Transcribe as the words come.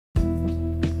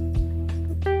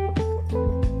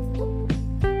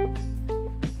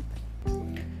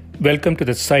Welcome to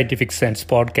the Scientific Sense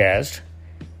podcast,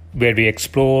 where we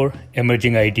explore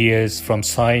emerging ideas from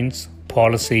science,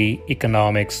 policy,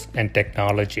 economics, and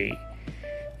technology.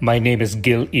 My name is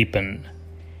Gill Eapen.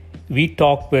 We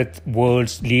talk with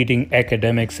world's leading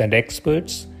academics and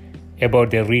experts about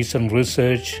their recent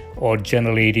research or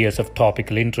general areas of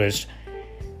topical interest.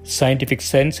 Scientific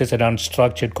Sense is an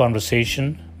unstructured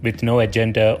conversation with no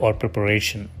agenda or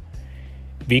preparation.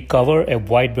 We cover a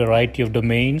wide variety of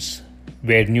domains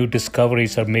where new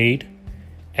discoveries are made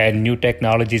and new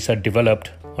technologies are developed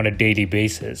on a daily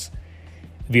basis.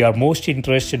 We are most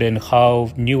interested in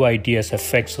how new ideas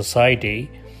affect society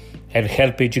and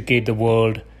help educate the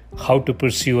world how to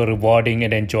pursue a rewarding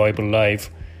and enjoyable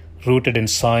life rooted in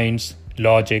science,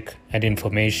 logic, and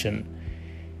information.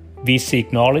 We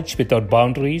seek knowledge without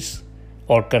boundaries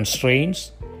or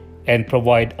constraints and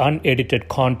provide unedited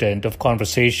content of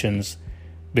conversations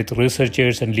with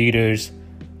researchers and leaders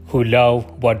who love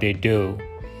what they do.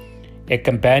 A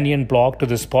companion blog to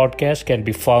this podcast can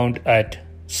be found at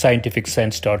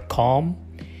scientificsense.com,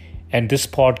 and this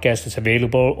podcast is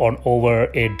available on over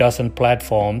a dozen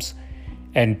platforms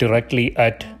and directly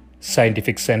at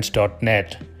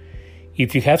scientificsense.net.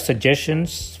 If you have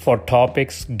suggestions for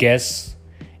topics, guests,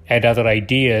 and other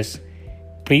ideas,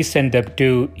 please send them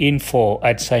to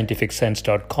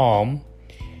info@scientificsense.com,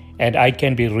 and I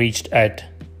can be reached at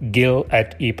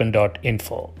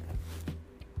gill@eapen.info.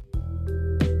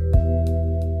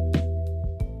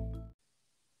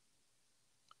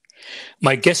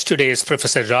 My guest today is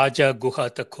Professor Raja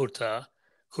GuhaThakurta,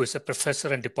 who is a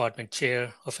professor and department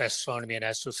chair of astronomy and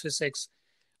astrophysics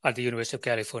at the University of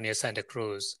California, Santa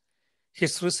Cruz.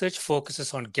 His research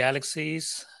focuses on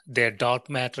galaxies, their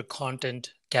dark matter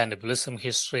content, cannibalism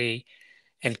history,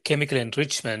 and chemical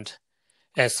enrichment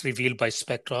as revealed by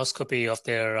spectroscopy of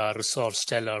their resolved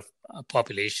stellar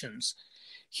populations.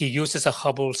 He uses a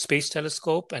Hubble Space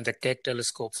Telescope and the Keck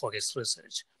telescope for his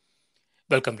research.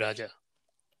 Welcome, Raja.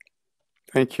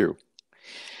 Thank you.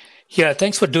 Yeah,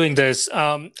 thanks for doing this.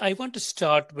 I want to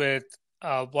start with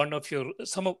some of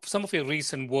your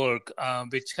recent work,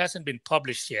 which hasn't been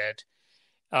published yet.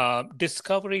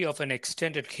 Discovery of an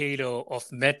extended halo of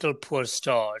metal-poor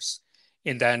stars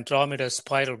in the Andromeda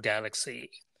spiral galaxy,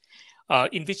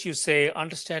 in which you say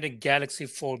understanding galaxy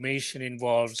formation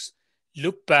involves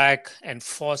look back and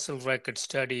fossil record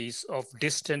studies of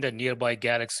distant and nearby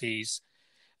galaxies,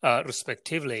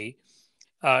 respectively.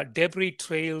 Debris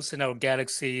trails in our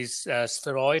galaxy's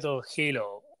spheroidal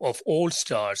halo of old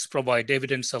stars provide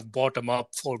evidence of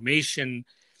bottom-up formation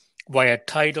via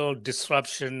tidal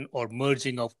disruption or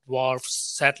merging of dwarf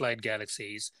satellite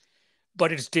galaxies.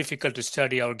 But it's difficult to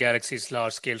study our galaxy's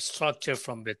large-scale structure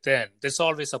from within. There's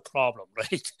always a problem,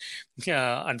 right?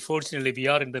 Unfortunately, we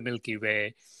are in the Milky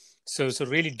Way. So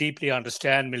really deeply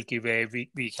understand Milky Way,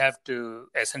 we have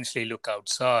to essentially look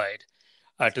outside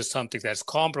to something that's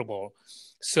comparable.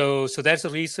 So that's the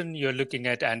reason you're looking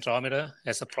at Andromeda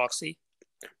as a proxy?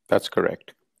 That's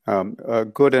correct. A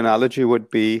good analogy would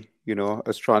be,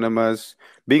 astronomers,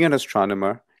 being an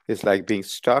astronomer is like being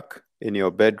stuck in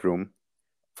your bedroom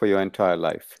for your entire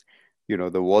life.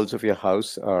 The walls of your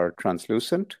house are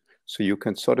translucent, so you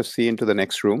can sort of see into the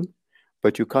next room,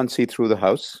 but you can't see through the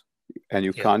house, and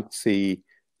you can't see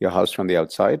your house from the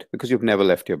outside because you've never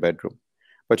left your bedroom.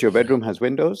 But your bedroom has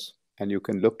windows, and you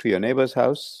can look to your neighbor's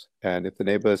house. And if the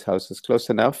neighbor's house is close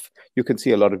enough, you can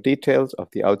see a lot of details of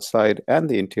the outside and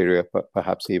the interior,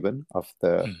 perhaps even of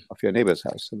your neighbor's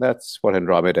house. And that's what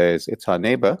Andromeda is. It's our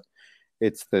neighbor.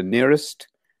 It's the nearest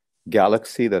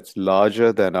galaxy that's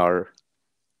larger than our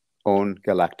own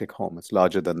galactic home. It's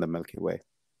larger than the Milky Way.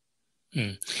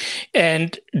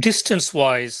 And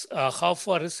distance-wise, how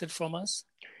far is it from us?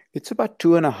 It's about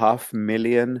 2.5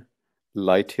 million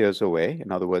light years away.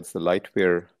 In other words, the light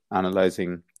we're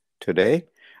analyzing today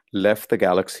left the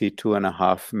galaxy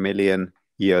 2.5 million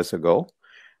years ago.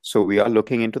 So we are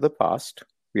looking into the past.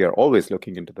 We are always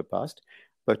looking into the past.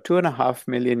 But 2.5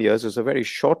 million years is a very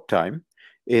short time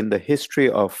in the history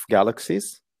of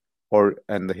galaxies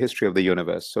and the history of the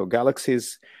universe. So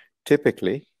galaxies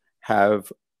typically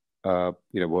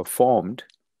were formed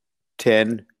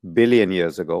 10 billion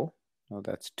years ago.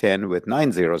 That's 10 with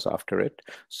 9 zeros after it.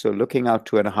 So looking out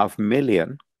 2.5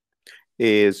 million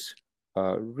is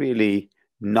really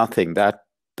nothing. That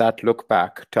look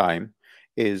back time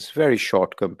is very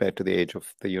short compared to the age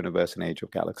of the universe and age of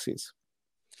galaxies.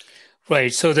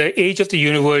 Right. So the age of the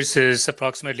universe is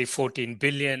approximately 14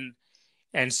 billion.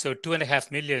 And so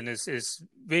 2.5 million is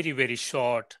very, very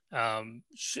short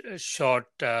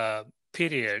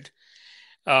period.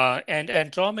 And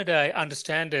Andromeda, I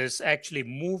understand, is actually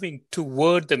moving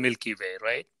toward the Milky Way,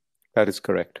 right? That is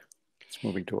correct. It's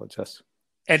moving towards us.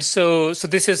 And so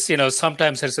this is,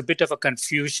 sometimes there's a bit of a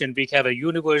confusion. We have a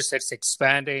universe that's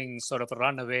expanding, sort of a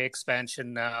runaway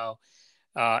expansion now,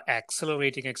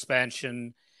 accelerating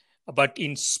expansion. But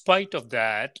in spite of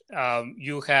that,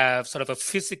 you have sort of a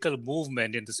physical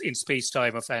movement in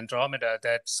space-time of Andromeda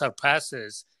that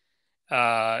surpasses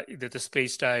the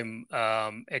space-time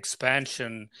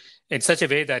expansion in such a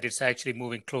way that it's actually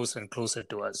moving closer and closer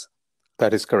to us.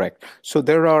 That is correct. So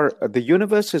the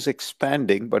universe is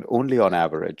expanding, but only on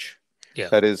average. Yeah.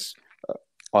 That is,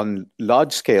 on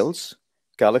large scales,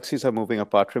 galaxies are moving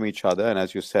apart from each other. And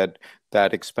as you said,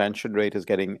 that expansion rate is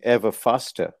getting ever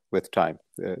faster with time.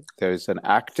 There is an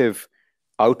active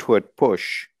outward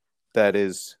push that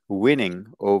is winning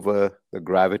over the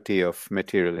gravity of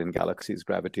material in galaxies.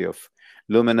 Gravity of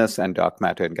luminous and dark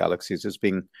matter in galaxies is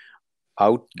being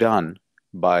outdone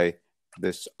by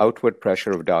this outward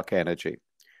pressure of dark energy.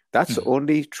 That's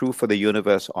only true for the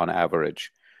universe on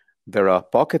average. There are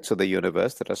pockets of the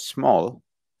universe that are small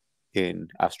in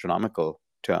astronomical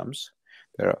terms.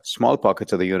 There are small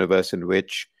pockets of the universe in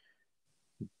which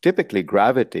typically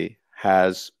gravity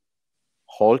has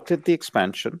halted the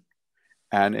expansion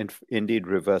and indeed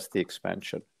reversed the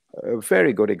expansion. A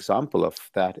very good example of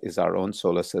that is our own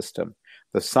solar system.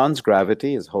 The sun's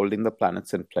gravity is holding the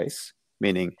planets in place,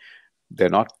 meaning they're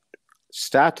not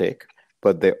static,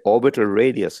 but the orbital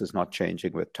radius is not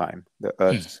changing with time. The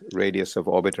Earth's radius of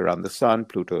orbit around the sun,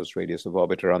 Pluto's radius of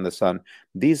orbit around the sun,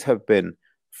 these have been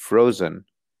frozen.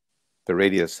 The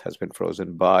radius has been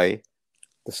frozen by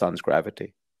the sun's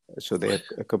gravity. So they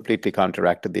have completely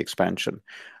counteracted the expansion.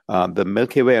 The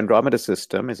Milky Way Andromeda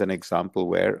system is an example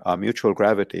where our mutual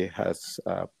gravity has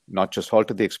not just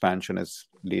halted the expansion, is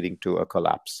leading to a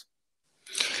collapse.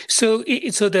 So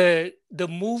the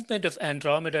movement of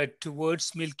Andromeda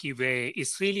towards Milky Way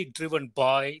is really driven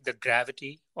by the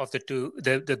gravity of the two,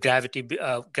 the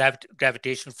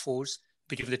gravitational force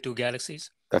between the two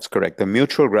galaxies. That's correct. The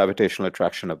mutual gravitational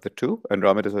attraction of the two.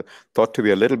 Andromeda is thought to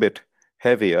be a little bit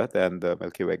heavier than the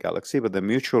Milky Way galaxy, but the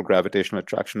mutual gravitational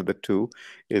attraction of the two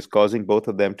is causing both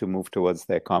of them to move towards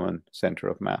their common center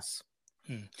of mass.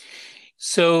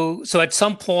 So at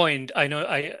some point, I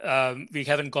know we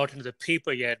haven't gotten to the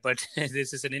paper yet, but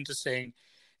this is an interesting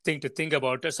thing to think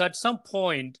about. So at some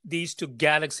point, these two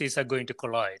galaxies are going to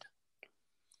collide.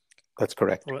 That's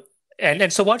correct.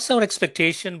 And so what's our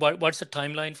expectation? What's the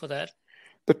timeline for that?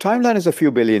 The timeline is a few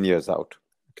billion years out.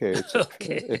 Okay.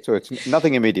 So it's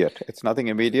nothing immediate. It's nothing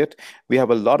immediate. We have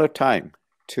a lot of time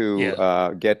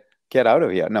to get out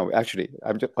of here. No, actually,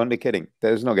 I'm just only kidding.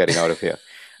 There's no getting out of here.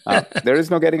 There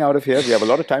is no getting out of here. We have a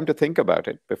lot of time to think about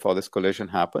it before this collision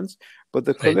happens. But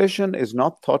the collision is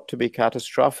not thought to be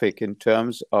catastrophic in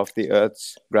terms of the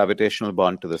Earth's gravitational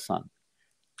bond to the sun.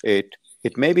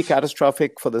 It may be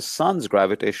catastrophic for the sun's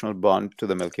gravitational bond to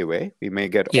the Milky Way. We may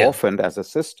get orphaned as a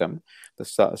system, the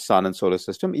sun and solar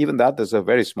system. Even that, there's a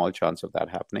very small chance of that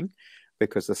happening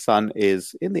because the sun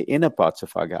is in the inner parts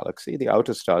of our galaxy. The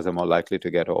outer stars are more likely to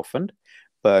get orphaned.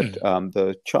 But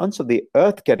the chance of the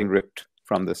Earth getting ripped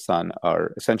from the sun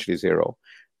are essentially zero.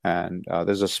 And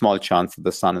there's a small chance that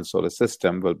the sun and solar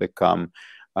system will become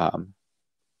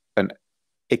an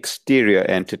exterior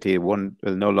entity. One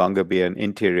will no longer be an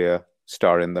interior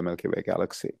star in the Milky Way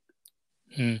galaxy.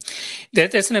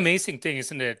 That's an amazing thing,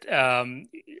 isn't it?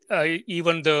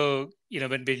 Even though,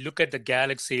 when we look at the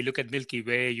galaxy, look at Milky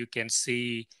Way, you can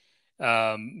see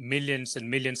millions and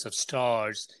millions of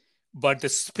stars, but the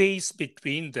space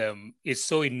between them is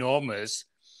so enormous.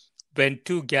 When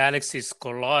two galaxies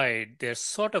collide, they're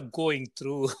sort of going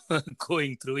through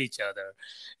each other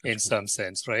in some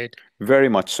sense, right? Very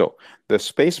much so. The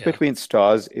space between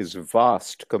stars is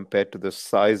vast compared to the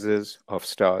sizes of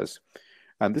stars.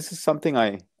 And this is something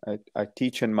I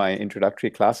teach in my introductory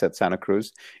class at Santa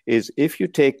Cruz, is if you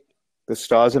take the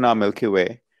stars in our Milky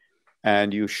Way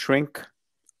and you shrink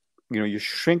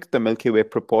the Milky Way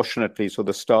proportionately, so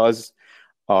the stars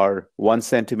are 1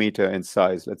 centimeter in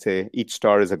size. Let's say each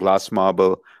star is a glass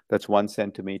marble that's 1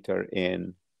 centimeter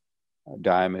in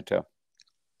diameter.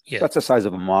 That's the size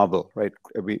of a marble, right?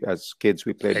 As kids,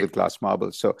 we played with glass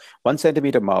marbles. So 1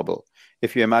 centimeter marble.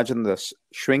 If you imagine this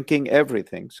shrinking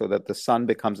everything so that the sun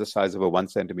becomes the size of a 1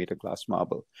 centimeter glass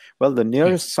marble. Well, the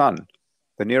nearest sun,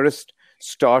 the nearest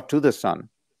star to the sun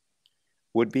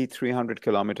would be 300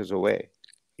 kilometers away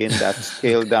in that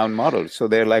scaled down model. So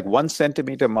they're like 1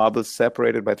 centimeter marbles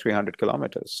separated by 300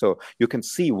 kilometers. So you can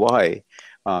see why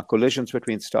collisions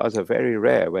between stars are very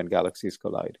rare when galaxies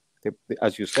collide.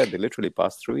 As you said, they literally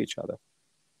pass through each other.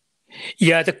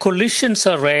 Yeah, the collisions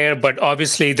are rare, but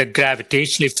obviously the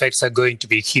gravitational effects are going to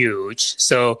be huge.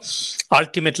 So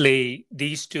ultimately,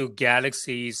 these two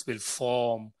galaxies will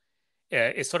form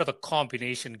a sort of a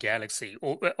combination galaxy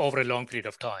over a long period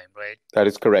of time, right? That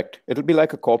is correct. It'll be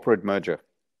like a corporate merger,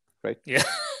 right? Yeah.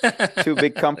 Two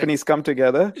big companies come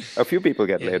together, a few people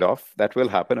get Yeah. laid off. That will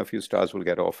happen. A few stars will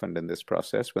get orphaned in this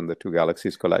process when the two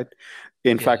galaxies collide.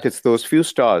 In Yeah. fact, it's those few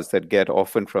stars that get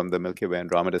orphaned from the Milky Way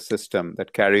Andromeda system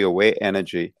that carry away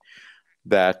energy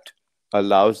that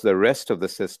allows the rest of the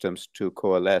systems to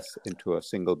coalesce into a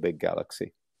single big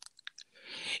galaxy.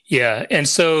 Yeah. And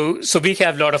so we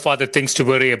have a lot of other things to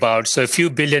worry about. So a few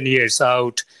billion years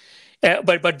out,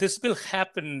 but this will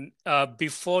happen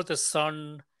before the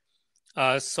sun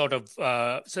so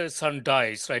the sun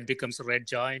dies, right? Becomes a red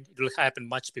giant. It will happen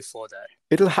much before that.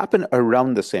 It'll happen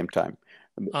around the same time.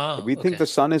 Oh, We think okay. the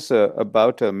sun is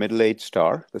about a middle-aged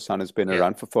star. The sun has been Yeah.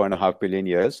 around for 4.5 billion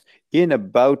years. In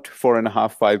about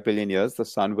 4.5, 5 billion years, the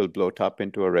sun will bloat up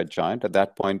into a red giant. At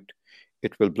that point,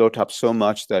 it will bloat up so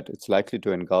much that it's likely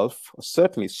to engulf, or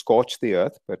certainly scorch the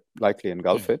Earth, but likely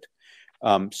engulf it.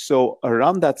 So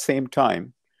around that same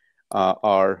time,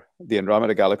 the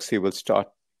Andromeda galaxy will start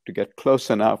to get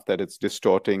close enough that it's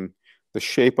distorting the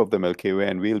shape of the Milky Way,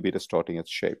 and we'll be distorting its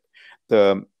shape.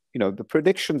 The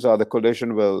predictions are the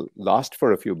collision will last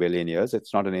for a few billion years.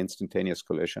 It's not an instantaneous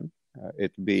collision.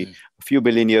 It'll be a few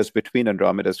billion years between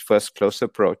Andromeda's first close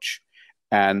approach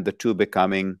and the two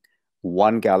becoming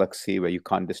one galaxy where you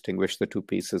can't distinguish the two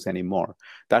pieces anymore.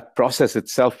 That process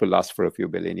itself will last for a few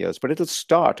billion years, but it'll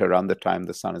start around the time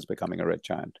the sun is becoming a red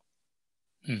giant.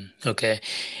 Okay.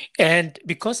 And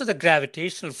because of the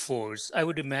gravitational force, I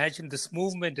would imagine this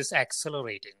movement is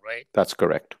accelerating, right? That's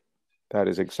correct. That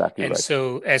is exactly And right.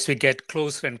 so as we get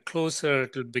closer and closer,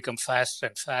 it will become faster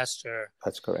and faster.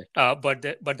 That's correct. But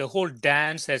the whole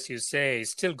dance, as you say,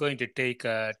 is still going to take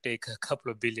a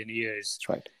couple of billion years.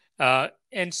 That's right.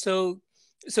 And so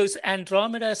is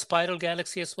Andromeda a spiral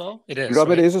galaxy as well? It is.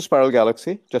 Andromeda right? is a spiral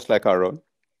galaxy, just like our own.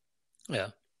 Yeah.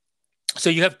 So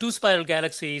you have two spiral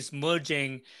galaxies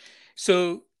merging.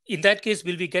 So in that case,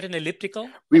 will we get an elliptical?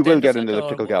 We will get an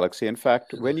elliptical galaxy. In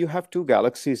fact, when you have two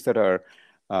galaxies that are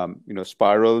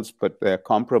spirals, but they're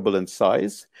comparable in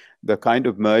size, the kind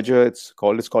of merger it's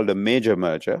called a major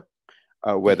merger,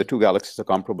 where the two galaxies are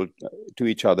comparable to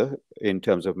each other in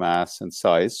terms of mass and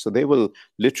size. So they will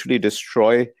literally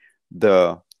destroy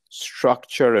the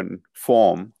structure and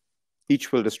form.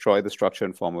 Each will destroy the structure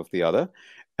and form of the other.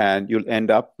 And you'll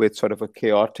end up with sort of a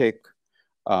chaotic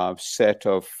set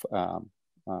of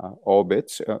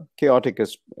orbits. Chaotic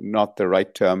is not the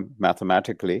right term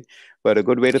mathematically, but a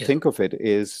good way to think of it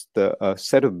is a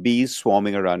set of bees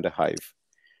swarming around a hive,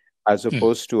 as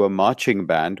opposed to a marching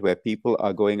band where people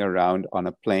are going around on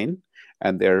a plane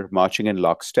and they're marching in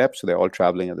lockstep. So they're all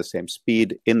traveling at the same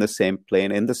speed, in the same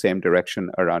plane, in the same direction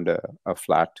around a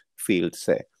flat field,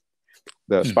 say.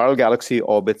 The spiral galaxy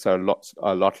orbits are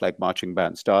a lot like marching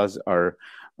band. Stars are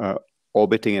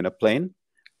orbiting in a plane,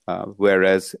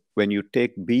 whereas when you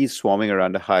take bees swarming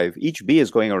around a hive, each bee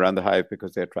is going around the hive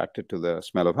because they're attracted to the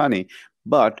smell of honey,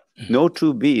 but no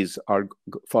two bees are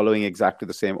following exactly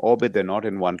the same orbit. They're not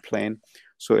in one plane.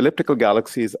 So elliptical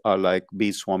galaxies are like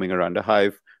bees swarming around a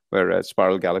hive, whereas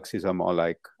spiral galaxies are more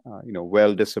like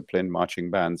well-disciplined marching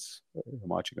bands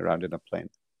marching around in a plane.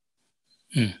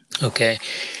 Okay.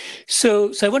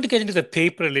 So I want to get into the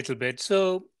paper a little bit.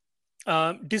 So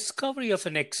discovery of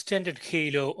an extended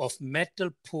halo of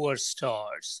metal-poor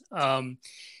stars.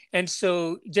 And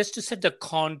so just to set the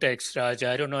context,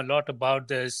 Raja, I don't know a lot about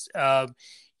this. The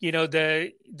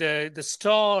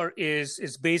star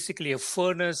is basically a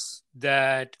furnace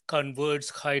that converts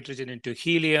hydrogen into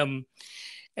helium.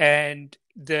 And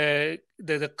the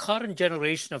current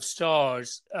generation of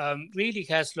stars really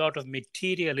has a lot of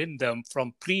material in them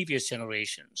from previous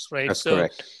generations, right? That's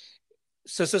correct.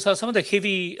 So some of the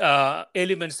heavy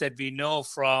elements that we know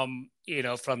from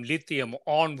lithium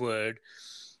onward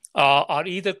are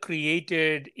either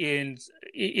created in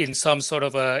some sort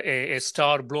of a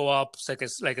star blow up, like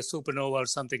a supernova or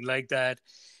something like that.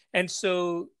 And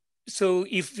so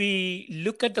if we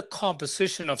look at the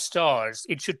composition of stars,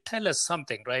 it should tell us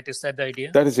something, right? Is that the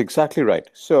idea? That is exactly right.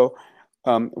 So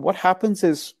what happens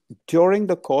is during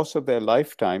the course of their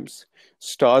lifetimes,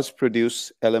 stars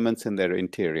produce elements in their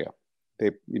interior.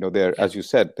 As you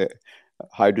said,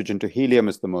 hydrogen to helium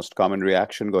is the most common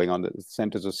reaction going on at the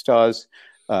centers of stars.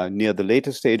 Near the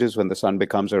later stages, when the sun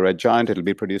becomes a red giant, it'll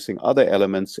be producing other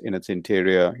elements in its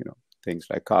interior, things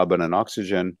like carbon and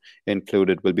oxygen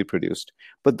included will be produced.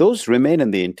 But those remain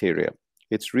in the interior.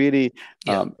 It's really,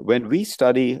 when we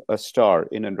study a star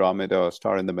in Andromeda or a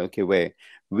star in the Milky Way,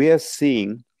 we are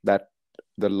seeing that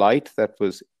the light that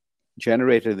was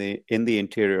generated in the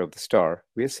interior of the star,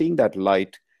 we are seeing that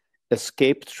light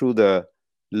escape through the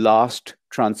last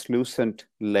translucent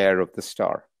layer of the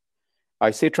star.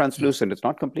 I say translucent, it's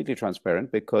not completely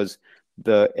transparent, because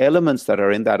the elements that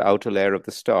are in that outer layer of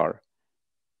the star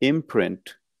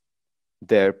imprint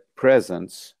their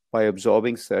presence by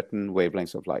absorbing certain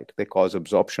wavelengths of light. They cause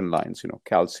absorption lines,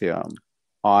 calcium,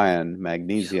 iron,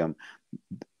 magnesium.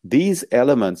 These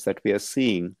elements that we are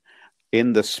seeing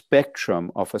in the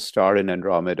spectrum of a star in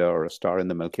Andromeda or a star in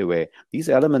the Milky Way, these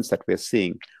elements that we're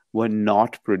seeing were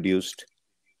not produced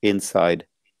inside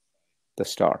the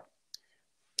star.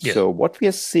 Yeah. So what we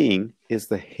are seeing is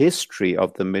the history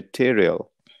of the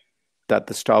material that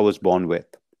the star was born with.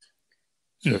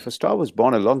 So if a star was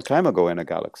born a long time ago in a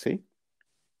galaxy,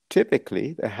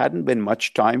 typically there hadn't been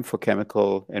much time for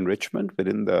chemical enrichment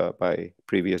by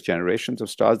previous generations of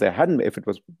stars. If it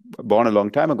was born a long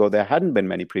time ago, there hadn't been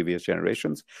many previous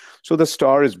generations. So the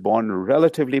star is born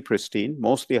relatively pristine,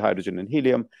 mostly hydrogen and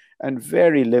helium, and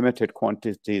very limited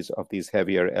quantities of these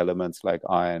heavier elements like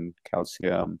iron,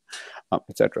 calcium,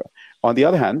 etc. On the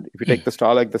other hand, if you take the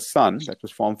star like the Sun, that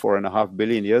was formed 4.5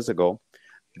 billion years ago,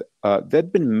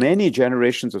 there'd been many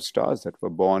generations of stars that were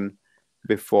born,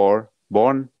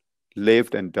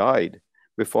 lived and died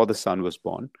before the Sun was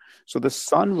born. So the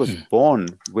Sun was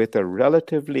born with a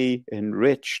relatively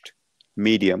enriched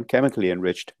medium, chemically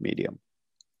enriched medium.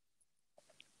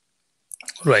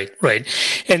 Right.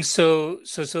 And so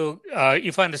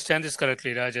if I understand this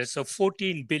correctly, Raja, so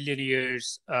 14 billion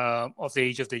years of the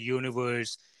age of the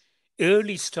universe,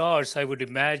 early stars, I would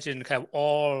imagine, have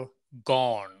all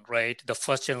gone, right? The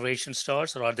first generation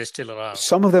stars, or are they still around?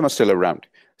 Some of them are still around.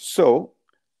 So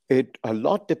a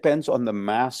lot depends on the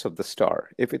mass of the star.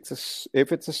 If it's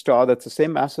a star that's the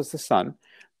same mass as the Sun,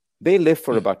 they live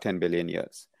for about 10 billion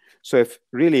years. So if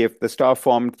the star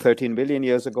formed 13 billion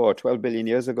years ago or 12 billion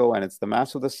years ago, and it's the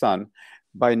mass of the Sun,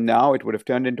 by now it would have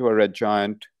turned into a red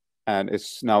giant and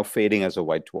is now fading as a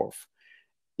white dwarf.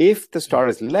 If the star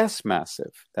is less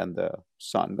massive than the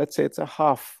Sun, let's say it's a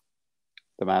half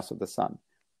the mass of the Sun,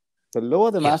 the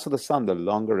lower the mass of the Sun, the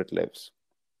longer it lives.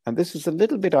 And this is a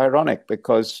little bit ironic,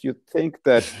 because you think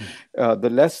that the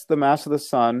less the mass of the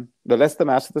Sun, the less the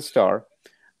mass of the star,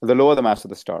 the lower the mass of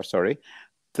the star,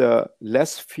 the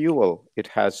less fuel it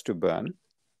has to burn.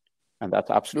 And that's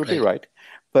absolutely right.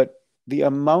 But the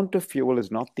amount of fuel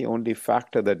is not the only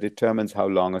factor that determines how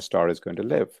long a star is going to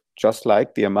live. Just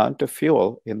like the amount of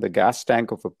fuel in the gas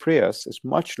tank of a Prius is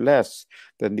much less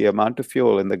than the amount of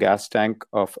fuel in the gas tank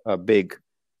of a big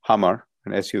Hummer,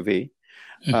 an SUV.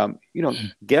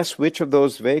 Guess which of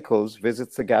those vehicles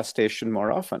visits the gas station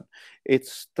more often?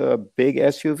 It's the big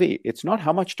SUV. It's not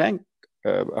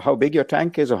how big your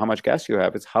tank is or how much gas you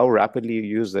have. It's how rapidly you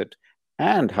use it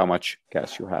and how much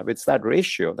gas you have. It's that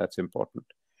ratio that's important.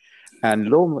 And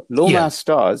low mass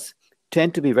stars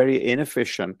tend to be very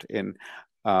inefficient in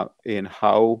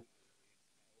how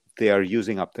they are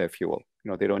using up their fuel.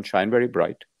 They don't shine very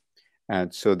bright.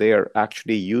 And so they are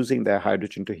actually using their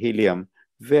hydrogen to helium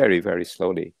very, very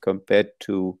slowly compared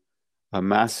to a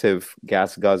massive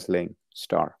gas-guzzling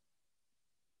star.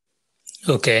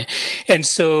 Okay. And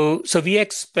so we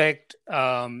expect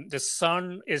the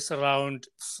Sun is around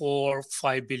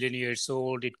 4-5 billion years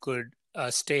old. It could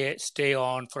stay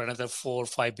on for another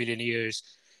 4-5 billion years.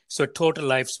 So a total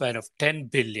lifespan of 10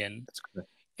 billion. That's correct.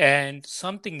 And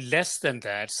something less than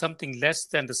that, something less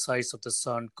than the size of the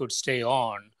Sun could stay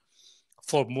on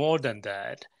for more than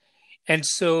that. And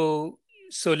so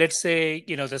let's say,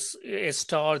 a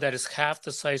star that is half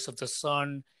the size of the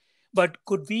Sun, but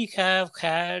could we have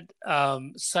had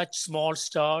such small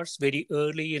stars very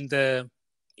early in the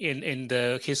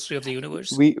history of the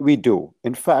universe? We do.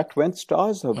 In fact, when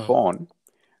stars are born,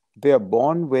 they are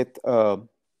born with a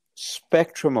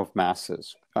spectrum of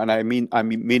masses, and I'm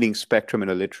meaning spectrum in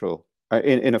a literal,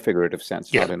 in a figurative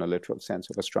sense, not in a literal sense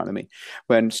of astronomy.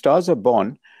 When stars are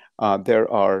born, there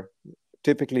are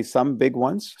typically some big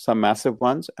ones, some massive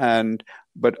ones,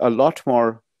 but a lot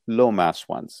more low mass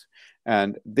ones.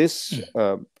 And this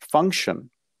function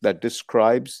that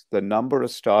describes the number of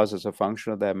stars as a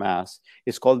function of their mass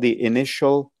is called the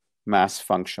initial mass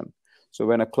function. So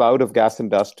when a cloud of gas and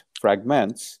dust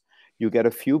fragments, you get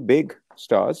a few big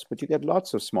stars, but you get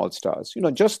lots of small stars.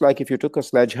 Just like if you took a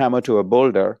sledgehammer to a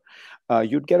boulder,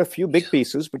 you'd get a few big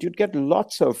pieces, but you'd get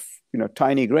lots of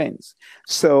tiny grains.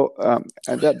 So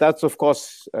and that's of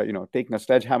course, taking a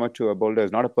sledgehammer to a boulder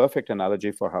is not a perfect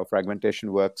analogy for how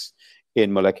fragmentation works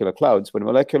in molecular clouds. But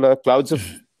molecular clouds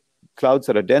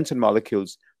that are dense in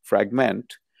molecules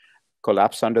fragment,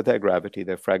 collapse under their gravity,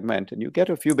 they fragment, and you get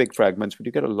a few big fragments, but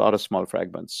you get a lot of small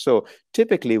fragments. So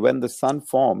typically when the sun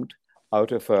formed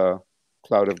out of a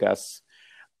cloud of gas,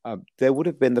 there would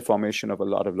have been the formation of a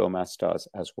lot of low mass stars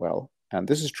as well. And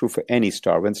this is true for any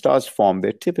star. When stars form,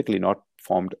 they're typically not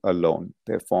formed alone.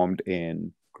 They're formed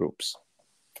in groups,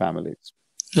 families.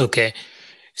 Okay.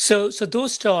 So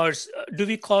those stars, do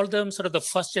we call them sort of the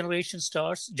first generation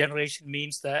stars? Generation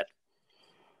means that?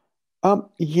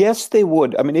 Yes, they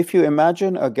would. I mean, if you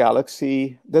imagine a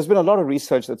galaxy, there's been a lot of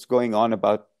research that's going on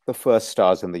about the first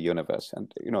stars in the universe.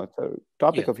 And, it's a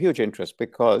topic of huge interest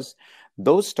because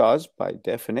those stars, by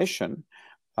definition,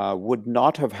 would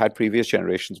not have had previous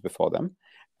generations before them.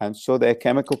 And so their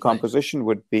chemical composition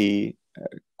would be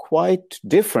quite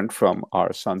different from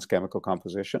our sun's chemical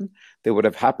composition. They would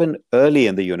have happened early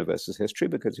in the universe's history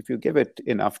because if you give it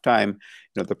enough time,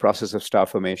 the process of star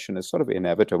formation is sort of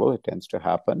inevitable. It tends to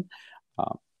happen.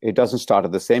 It doesn't start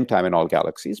at the same time in all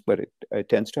galaxies, but it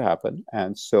tends to happen.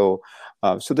 And so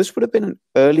this would have been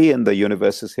early in the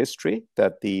universe's history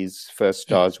that these first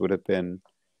stars would have been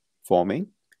forming.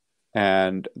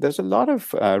 And there's a lot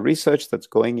of research that's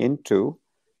going into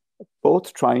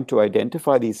both trying to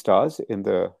identify these stars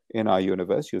in our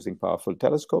universe using powerful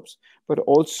telescopes, but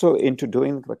also into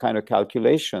doing the kind of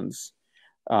calculations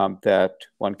that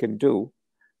one can do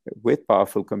with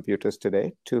powerful computers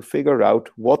today to figure out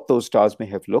what those stars may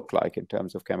have looked like in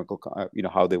terms of chemical,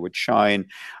 how they would shine,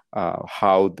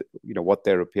 what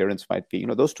their appearance might be.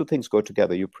 Those two things go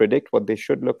together. You predict what they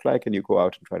should look like and you go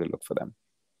out and try to look for them.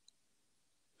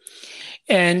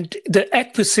 And the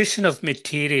acquisition of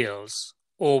materials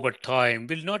over time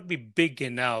will not be big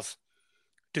enough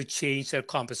to change their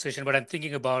composition. What I'm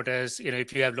thinking about is,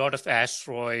 if you have a lot of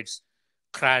asteroids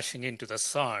crashing into the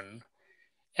sun,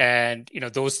 and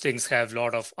those things have a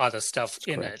lot of other stuff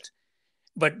in it,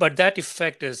 but that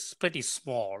effect is pretty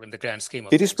small in the grand scheme of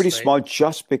things. It is pretty small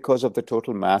just because of the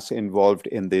total mass involved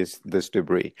in this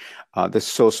debris. This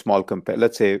so small compared.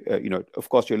 Let's say, of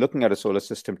course, you're looking at a solar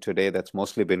system today that's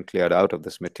mostly been cleared out of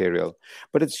this material.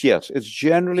 But it's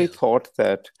generally thought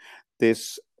that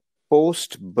this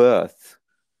post-birth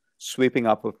sweeping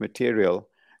up of material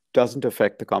doesn't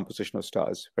affect the composition of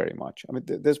stars very much. I mean,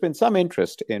 there's been some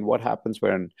interest in what happens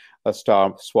when a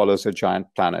star swallows a giant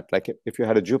planet. Like if you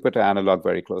had a Jupiter analog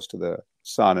very close to the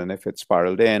sun, and if it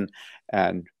spiraled in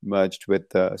and merged with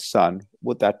the sun,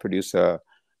 would that produce a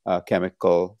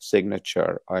chemical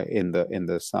signature in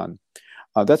the sun?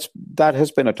 That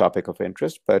has been a topic of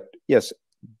interest. But yes,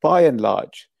 by and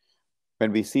large,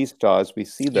 when we see stars, we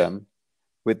see them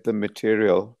with the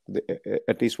material,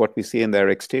 at least what we see in their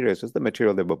exteriors is the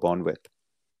material they were born with.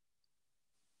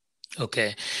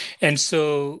 Okay. And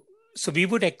so we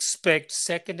would expect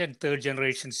second and third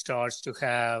generation stars to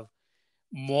have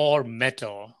more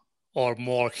metal or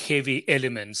more heavy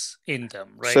elements in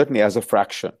them, right? Certainly as a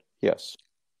fraction, yes.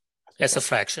 As a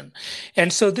fraction.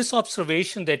 And so this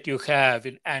observation that you have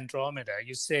in Andromeda,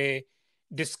 you say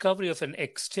discovery of an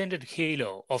extended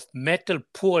halo of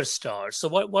metal-poor stars. So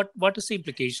what is the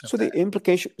implication of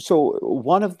that?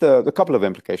 One of the couple of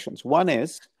implications. One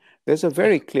is there's a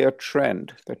very clear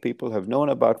trend that people have known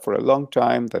about for a long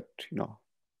time that,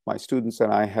 my students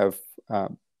and I have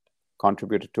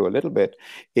contributed to a little bit,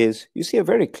 is you see a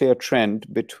very clear trend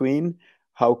between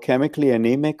how chemically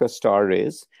anemic a star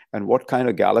is and what kind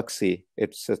of galaxy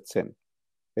it sits in.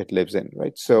 It lives in,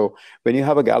 right? So when you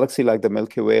have a galaxy like the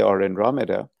Milky Way or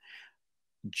Andromeda,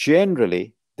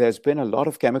 generally there's been a lot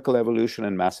of chemical evolution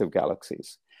in massive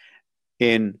galaxies.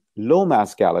 In low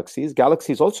mass galaxies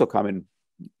also come in,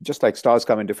 just like stars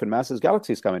come in different masses,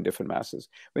 galaxies come in different masses.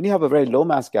 When you have a very low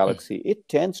mass galaxy, it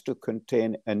tends to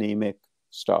contain anemic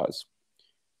stars.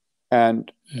 And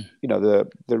the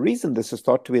reason this is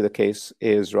thought to be the case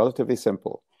is relatively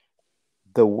simple.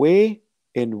 The way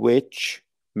in which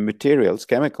materials,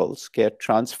 chemicals, get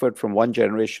transferred from one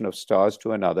generation of stars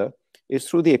to another is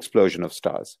through the explosion of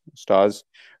stars. Stars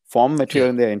form material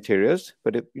in their interiors,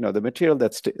 but the material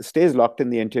that stays locked in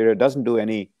the interior doesn't do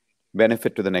any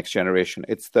benefit to the next generation.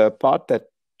 It's the part that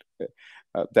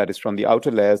is from the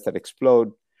outer layers that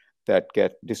explode, that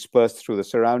get dispersed through the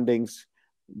surroundings.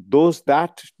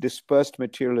 That dispersed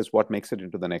material is what makes it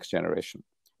into the next generation.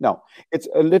 Now, it's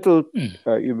a little,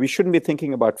 we shouldn't be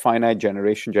thinking about finite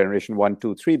generation 1,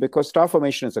 2, 3, because star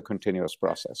formation is a continuous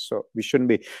process. So we shouldn't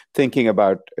be thinking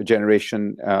about a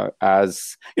generation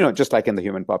as, just like in the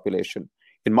human population.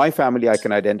 In my family, I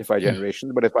can identify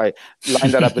generations, but if I line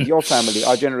that up with your family,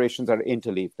 our generations are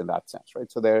interleaved in that sense,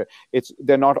 right? So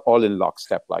they're not all in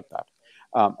lockstep like that.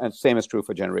 And same is true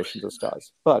for generations of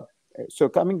stars. But so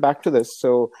coming back to this,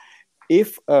 so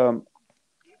if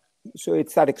So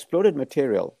it's that exploded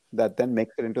material that then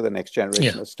makes it into the next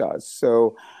generation of stars.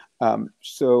 So,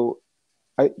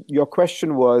 your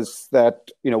question was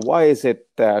that, why is it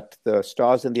that the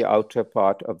stars in the outer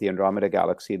part of the Andromeda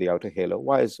galaxy, the outer halo,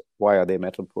 why are they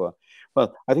metal poor?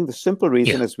 Well, I think the simple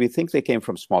reason is we think they came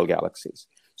from small galaxies.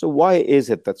 So why is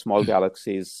it that small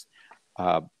galaxies,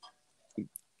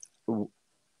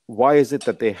 why is it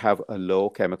that they have a low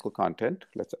chemical content?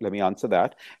 Let me answer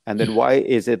that. And then why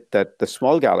is it that the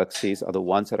small galaxies are the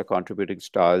ones that are contributing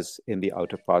stars in the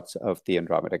outer parts of the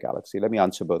Andromeda galaxy? Let me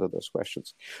answer both of those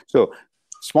questions. So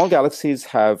small galaxies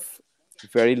have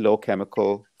very low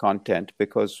chemical content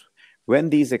because when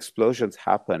these explosions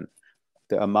happen,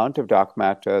 the amount of dark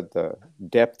matter, the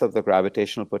depth of the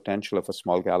gravitational potential of a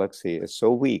small galaxy is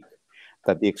so weak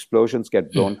that the explosions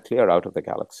get blown clear out of the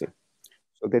galaxy.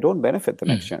 So they don't benefit the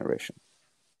next generation.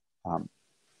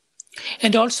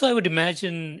 And also, I would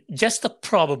imagine just the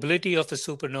probability of a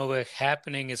supernova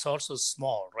happening is also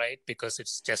small, right? Because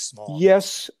it's just small.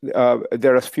 Yes,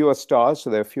 there are fewer stars, so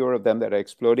there are fewer of them that are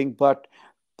exploding. But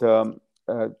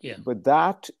but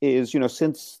that is,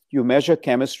 since you measure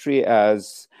chemistry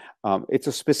as it's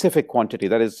a specific quantity.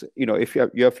 That is, if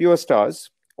you have fewer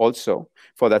stars also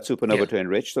for that supernova to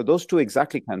enrich. So those two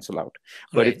exactly cancel out.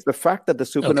 But it's the fact that the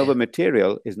supernova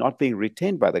material is not being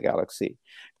retained by the galaxy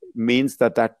means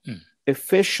that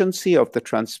efficiency of the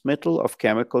transmittal of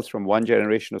chemicals from one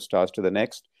generation of stars to the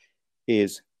next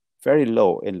is very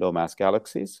low in low mass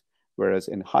galaxies, whereas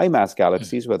in high mass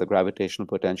galaxies where the gravitational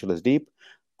potential is deep,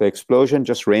 the explosion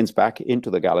just rains back into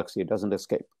the galaxy. It doesn't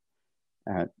escape.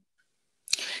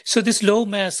 So these low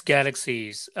mass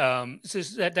galaxies,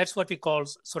 that's what we call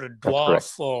sort of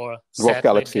dwarf or dwarf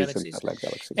galaxies. And satellite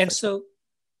galaxies. And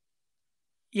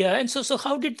so, so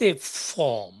how did they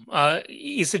form?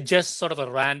 Is it just sort of a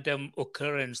random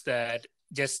occurrence that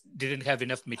just didn't have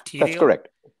enough material? That's correct.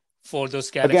 For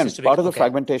those galaxies Again, part of the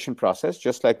fragmentation process,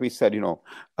 just like we said,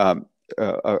 a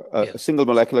single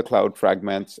molecular cloud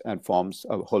fragments and forms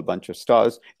a whole bunch of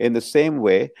stars. In the same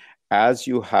way, as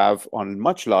you have on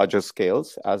much larger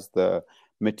scales, as the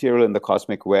material in the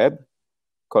cosmic web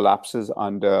collapses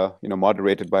under,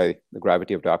 moderated by the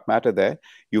gravity of dark matter there,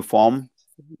 you form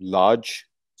large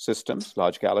systems,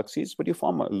 large galaxies, but you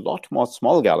form a lot more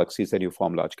small galaxies than you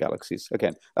form large galaxies.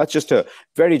 Again, that's just a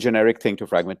very generic thing to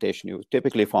fragmentation. You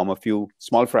typically form a few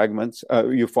small fragments,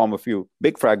 you form a few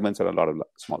big fragments and a lot of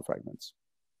small fragments.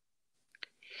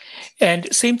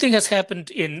 And same thing has happened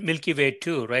in Milky Way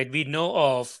too, right? We know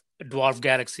of dwarf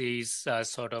galaxies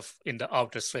sort of in the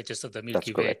outer stretches of the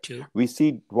Milky Way too. We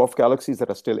see dwarf galaxies that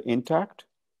are still intact,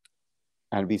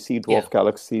 and we see dwarf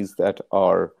galaxies that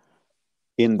are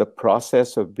in the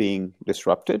process of being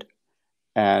disrupted.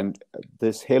 And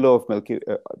this halo of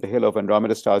the halo of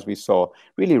Andromeda stars we saw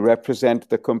really represent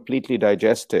the completely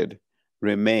digested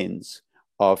remains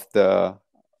of the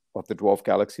dwarf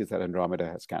galaxies that Andromeda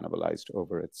has cannibalized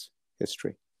over its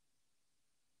history.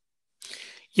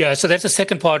 Yeah, so that's the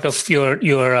second part of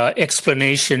your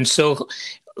explanation. So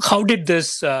how did the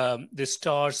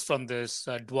stars from this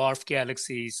dwarf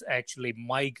galaxies actually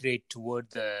migrate toward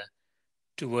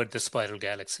the spiral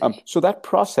galaxy? So that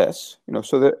process,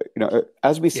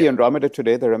 as we see Andromeda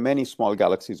today, there are many small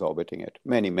galaxies orbiting it,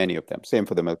 many of them. Same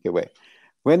for the Milky Way.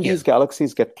 When these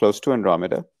galaxies get close to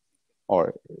Andromeda,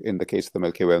 or in the case of the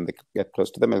Milky Way, when they get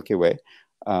close to the Milky Way,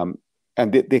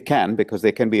 and they can, because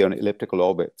they can be on elliptical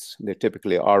orbits. They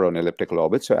typically are on elliptical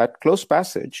orbits. So at close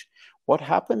passage, what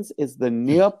happens is the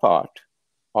near part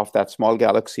of that small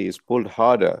galaxy is pulled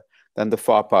harder than the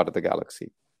far part of the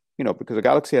galaxy. Because a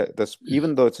galaxy,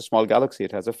 even though it's a small galaxy,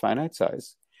 it has a finite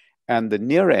size. And the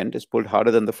near end is pulled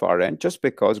harder than the far end just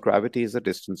because gravity is a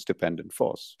distance-dependent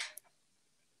force.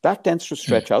 That tends to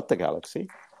stretch out the galaxy.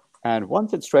 And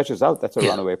once it stretches out, that's a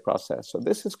runaway process. So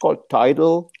this is called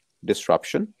tidal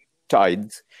disruption,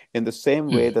 tides, in the same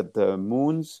way that the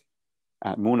moon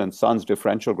and sun's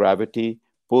differential gravity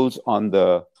pulls on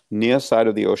the near side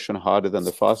of the ocean harder than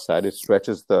the far side. It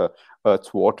stretches the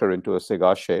Earth's into a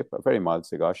cigar shape, a very mild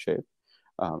cigar shape.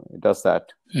 It does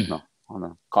that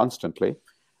constantly.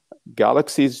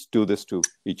 Galaxies do this to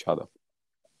each other.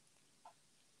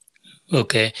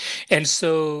 Okay. And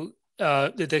so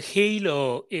the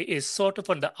halo is sort of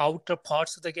on the outer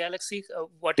parts of the galaxy.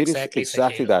 What exactly is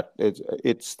exactly that?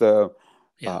 It's the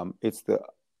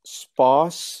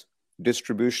sparse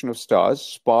distribution of stars,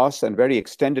 sparse and very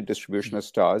extended distribution of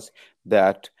stars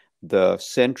that the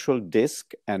central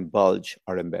disk and bulge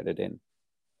are embedded in.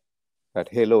 That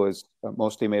halo is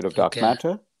mostly made of dark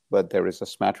matter, but there is a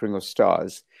smattering of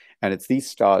stars, and it's these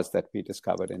stars that we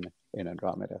discovered in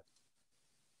Andromeda.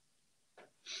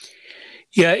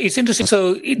 Yeah, it's interesting.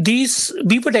 So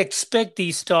we would expect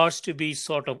these stars to be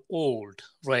sort of old,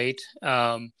 right?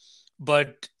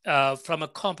 But from a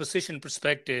composition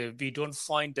perspective, we don't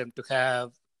find them to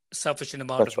have sufficient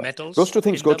amount That's of right. Those metals two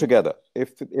things in go them. together.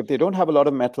 If they don't have a lot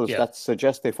of metals, Yeah, that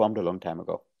suggests they formed a long time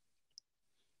ago.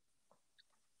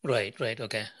 right,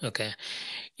 okay.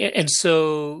 And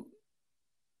so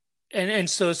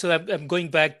so I'm going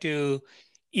back to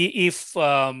if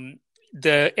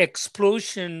the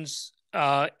explosions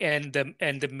and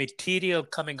the material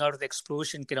coming out of the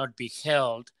explosion cannot be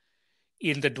held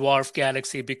in the dwarf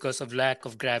galaxy because of lack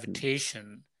of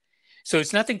gravitation. So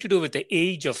it's nothing to do with the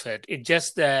age of it. It's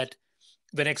just that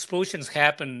when explosions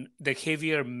happen, the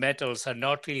heavier metals are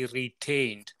not really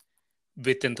retained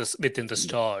within the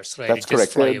stars, right? That's It just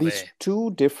correct. There fly are these away.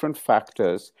 two different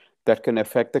factors that can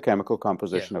affect the chemical Yeah.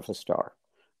 composition of a star.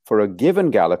 For a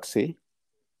given galaxy,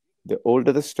 the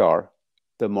older the star,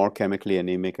 the more chemically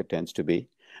anemic it tends to be.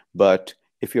 But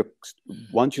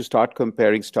once you start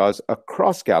comparing stars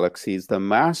across galaxies, the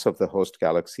mass of the host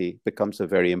galaxy becomes a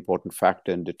very important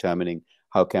factor in determining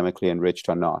how chemically enriched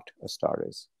or not a star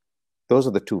is. Those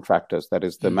are the two factors. That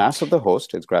is the mass of the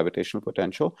host, its gravitational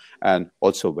potential, and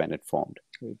also when it formed.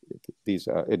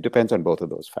 It depends on both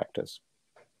of those factors.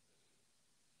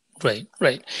 Right.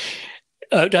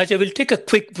 Raja, we'll take a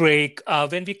quick break.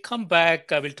 When we come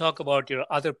back, I will talk about your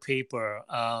other paper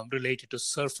related to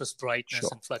surface brightness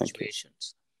Sure. and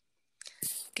fluctuations.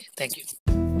 Okay, thank you.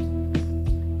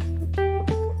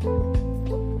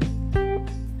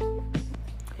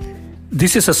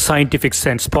 This is a Scientific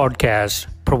Sense podcast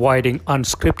providing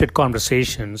unscripted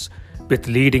conversations with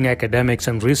leading academics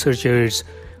and researchers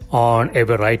on a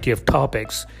variety of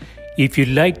topics. If you'd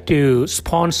like to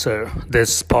sponsor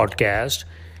this podcast,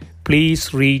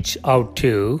 please reach out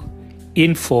to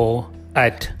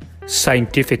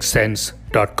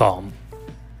info@scientificsense.com.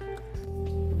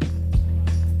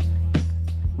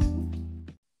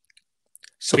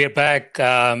 So we are back.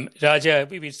 Raja,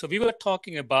 we were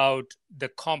talking about the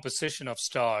composition of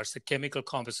stars, the chemical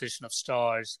composition of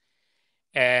stars.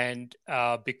 And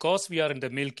because we are in the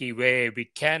Milky Way, we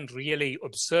can really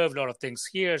observe a lot of things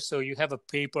here. So you have a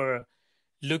paper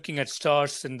looking at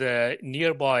stars in the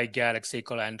nearby galaxy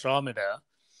called Andromeda.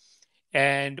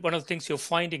 And one of the things you're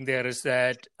finding there is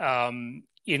that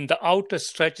in the outer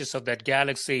stretches of that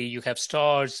galaxy, you have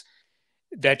stars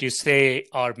that you say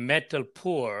are metal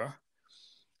poor.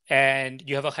 And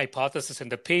you have a hypothesis in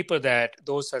the paper that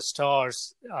those are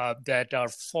stars that are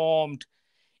formed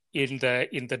in the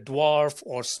dwarf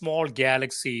or small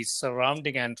galaxies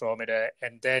surrounding Andromeda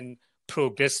and then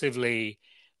progressively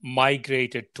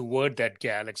migrated toward that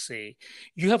galaxy.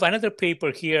 You have another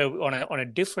paper here on a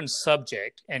different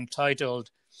subject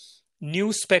entitled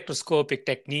New Spectroscopic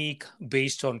Technique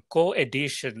Based on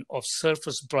Co-Addition of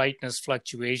Surface Brightness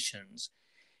Fluctuations,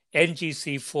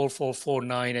 NGC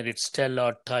 4449 and its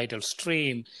stellar tidal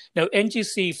stream. Now,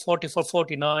 NGC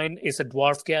 4449 is a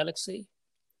dwarf galaxy.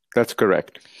 That's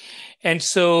correct. And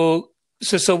so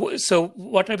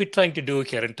what are we trying to do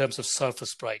here in terms of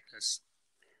surface brightness?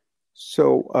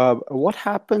 So what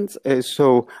happens is,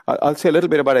 I'll say a little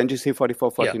bit about NGC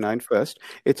 4449 first.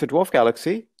 It's a dwarf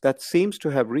galaxy that seems to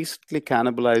have recently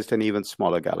cannibalized an even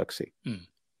smaller galaxy.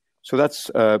 So that's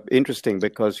interesting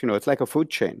because, it's like a food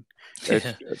chain.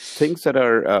 Things that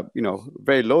are,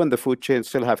 very low in the food chain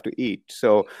still have to eat.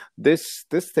 So this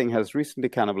thing has recently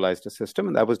cannibalized a system,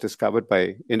 and that was discovered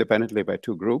independently by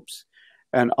two groups.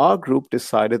 And our group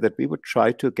decided that we would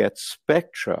try to get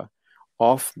spectra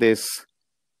of this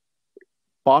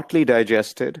partly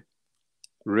digested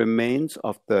remains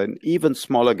of the even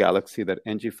smaller galaxy that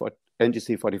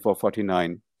NGC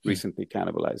 4449 recently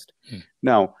cannibalized.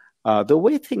 Now, the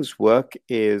way things work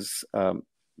is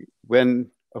when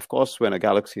a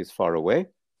galaxy is far away,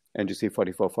 NGC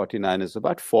 4449 is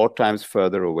about 4 times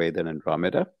further away than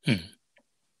Andromeda.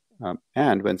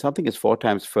 And when something is 4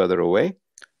 times further away,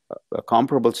 a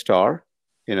comparable star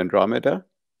in Andromeda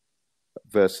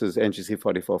versus NGC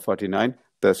 4449,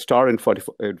 the star in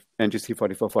NGC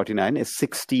 4449 is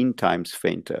 16 times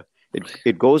fainter.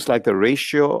 It goes like the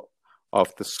ratio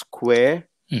of the square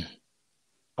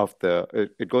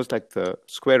it goes like the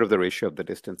square of the ratio of the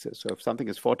distances. So if something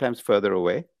is 4 times further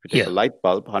away, you take a light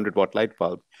bulb, 100-watt light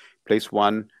bulb, place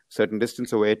one certain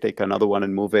distance away, take another one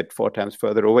and move it 4 times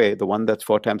further away. The one that's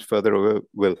 4 times further away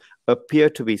will appear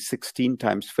to be 16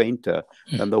 times fainter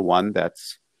than the one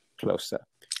that's closer.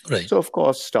 Right. So, of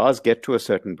course, stars get to a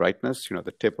certain brightness,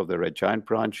 the tip of the red giant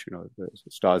branch, the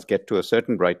stars get to a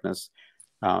certain brightness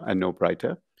and no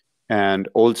brighter. And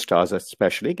old stars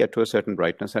especially get to a certain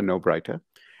brightness and no brighter.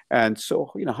 And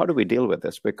so, how do we deal with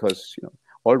this? Because,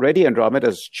 Already Andromeda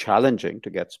is challenging to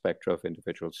get spectra of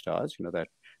individual stars. That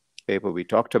paper we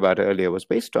talked about earlier was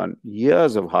based on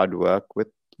years of hard work with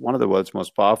one of the world's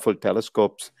most powerful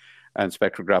telescopes and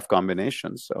spectrograph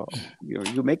combinations. So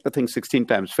you make the thing 16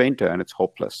 times fainter and it's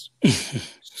hopeless.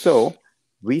 So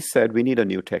we said we need a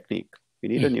new technique. We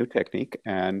need a new technique,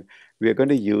 and we are going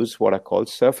to use what are called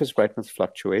surface brightness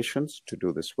fluctuations to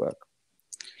do this work.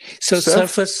 So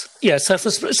surface.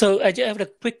 So I have a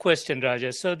quick question,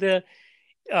 Raja. So the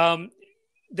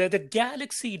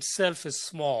galaxy itself is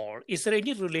small. Is there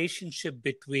any relationship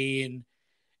between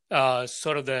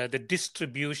sort of the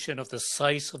distribution of the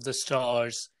size of the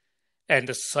stars and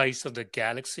the size of the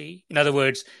galaxy? In other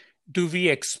words, do we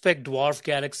expect dwarf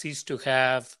galaxies to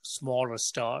have smaller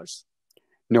stars?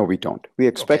 No, we don't. We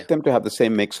expect them to have the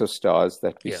same mix of stars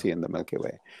that we see in the Milky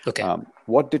Way. Okay.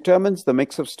 What determines the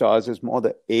mix of stars is more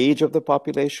the age of the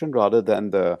population rather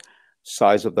than the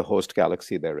size of the host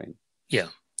galaxy they're in. Yeah.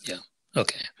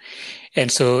 Okay. And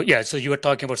so you were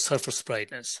talking about surface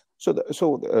brightness. So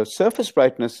surface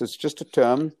brightness is just a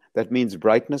term that means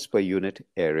brightness per unit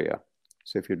area.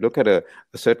 So if you look at a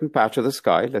certain patch of the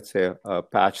sky, let's say a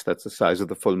patch that's the size of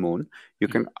the full moon, you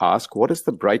can ask, what is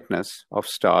the brightness of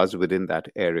stars within that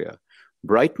area?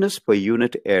 Brightness per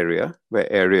unit area, where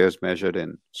area is measured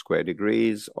in square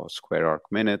degrees or square arc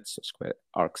minutes or square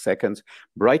arc seconds,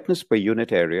 brightness per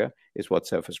unit area is what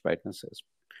surface brightness is.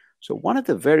 So one of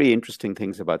the very interesting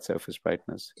things about surface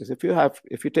brightness is if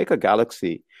you take a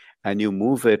galaxy and you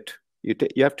move it, you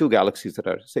have two galaxies that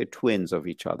are, say, twins of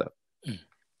each other.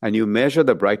 And you measure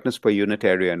the brightness per unit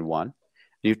area in one.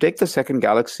 You take the second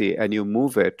galaxy and you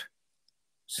move it,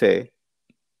 say,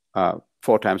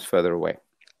 4 times further away.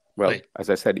 Well, as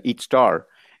I said, each star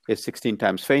is 16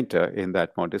 times fainter in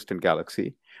that more distant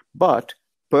galaxy. But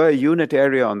per unit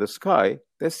area on the sky,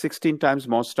 there's 16 times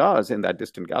more stars in that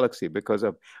distant galaxy because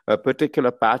a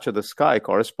particular patch of the sky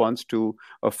corresponds to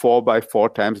a 4 by 4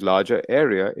 times larger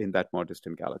area in that more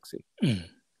distant galaxy.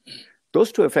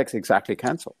 Those two effects exactly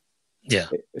cancel. Yeah.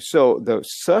 So the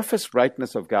surface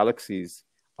brightness of galaxies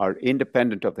are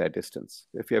independent of their distance.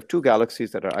 If you have two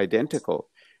galaxies that are identical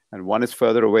and one is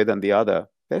further away than the other,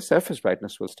 their surface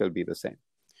brightness will still be the same.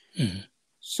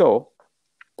 So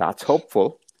that's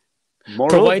hopeful.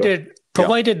 Moreover,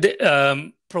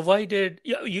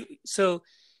 so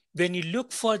when you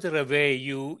look further away,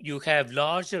 you have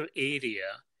larger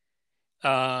area.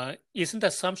 Isn't the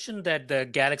assumption that the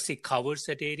galaxy covers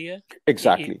that area?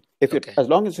 Exactly. As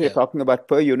long as you're talking about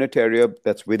per unit area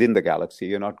that's within the galaxy,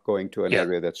 you're not going to an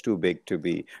area that's too big to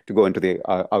go into the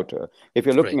outer. If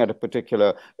you're looking at a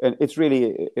particular, and it's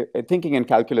really thinking in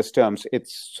calculus terms,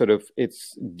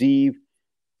 it's d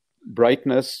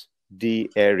brightness, d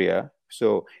area.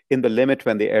 So in the limit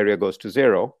when the area goes to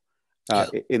 0,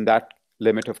 in that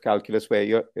limit of calculus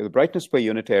where the brightness per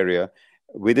unit area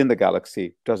within the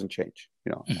galaxy doesn't change,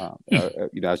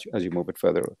 as you move it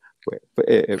further away,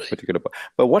 particular.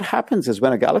 But what happens is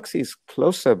when a galaxy is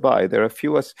closer by, there are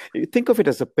fewer. You think of it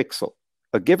as a pixel.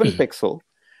 A given pixel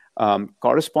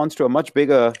corresponds to a much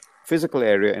bigger physical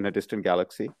area in a distant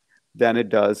galaxy than it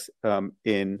does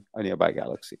in a nearby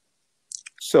galaxy.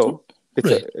 So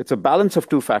it's a balance of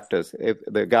two factors. If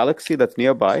the galaxy that's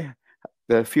nearby,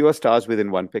 there are fewer stars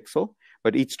within one pixel,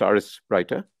 but each star is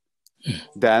brighter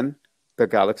than the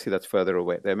galaxy that's further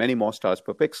away. There are many more stars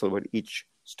per pixel, but each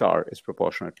star is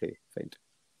proportionately faint.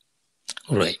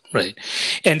 Right.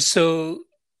 And so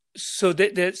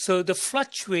the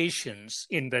fluctuations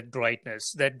in that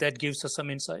brightness, that gives us some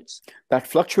insights? That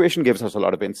fluctuation gives us a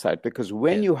lot of insight because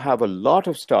when you have a lot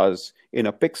of stars in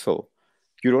a pixel,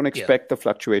 you don't expect the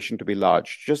fluctuation to be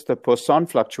large. Just the Poisson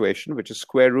fluctuation, which is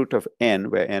square root of n,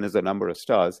 where n is the number of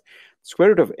stars, square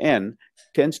root of n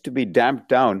tends to be damped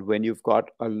down when you've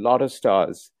got a lot of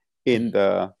stars in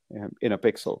a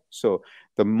pixel. So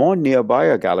the more nearby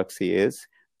a galaxy is,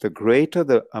 the greater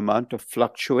the amount of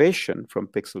fluctuation from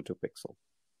pixel to pixel.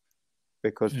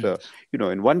 Because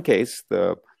in one case,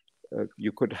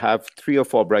 you could have 3 or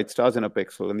 4 bright stars in a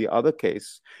pixel. In the other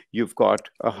case, you've got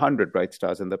 100 bright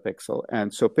stars in the pixel.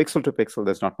 And so pixel to pixel,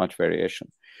 there's not much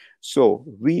variation. So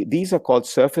these are called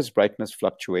surface brightness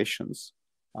fluctuations,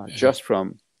 just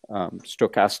from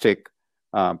stochastic,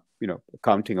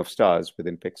 counting of stars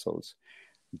within pixels.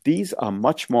 These are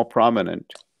much more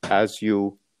prominent as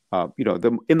you,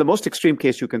 in the most extreme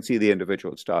case, you can see the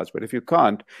individual stars. But if you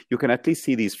can't, you can at least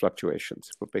see these fluctuations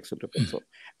from pixel to pixel.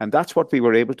 And that's what we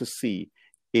were able to see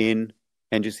in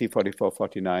NGC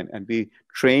 4449. And we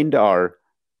trained our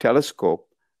telescope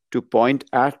to point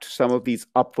at some of these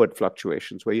upward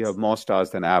fluctuations where you have more stars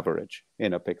than average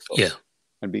in a pixel. Yeah.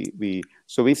 And we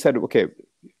said, okay,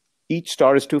 each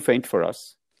star is too faint for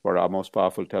us. for our most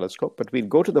powerful telescope, but we'll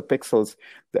go to the pixels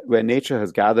where nature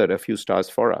has gathered a few stars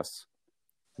for us.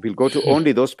 We'll go to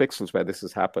only those pixels where this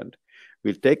has happened.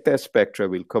 We'll take their spectra,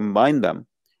 we'll combine them,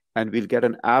 and we'll get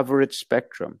an average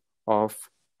spectrum of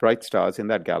bright stars in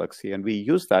that galaxy. And we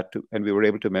use that and we were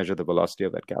able to measure the velocity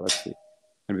of that galaxy.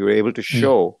 And we were able to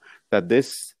show that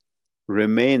this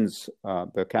remains,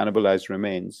 the cannibalized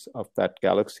remains of that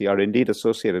galaxy are indeed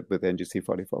associated with NGC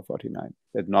 4449.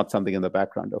 It's not something in the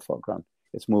background or foreground.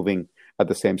 It's moving at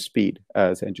the same speed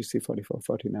as NGC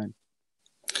 4449.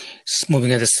 It's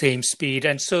moving at the same speed.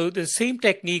 And so the same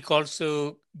technique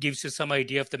also gives you some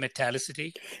idea of the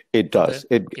metallicity? It does.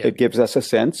 It gives us a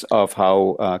sense of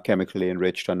how chemically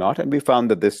enriched or not. And we found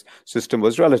that this system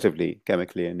was relatively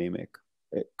chemically anemic,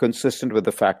 consistent with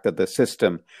the fact that the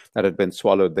system that had been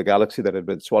swallowed, the galaxy that had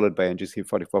been swallowed by NGC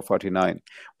 4449,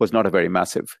 was not a very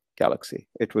massive galaxy.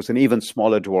 It was an even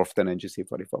smaller dwarf than NGC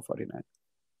 4449.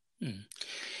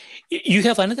 You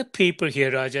have another paper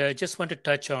here, Raja. I just want to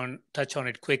touch on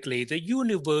it quickly. The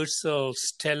universal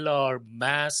stellar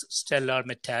mass stellar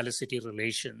metallicity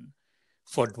relation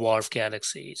for dwarf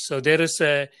galaxies. So there is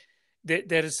a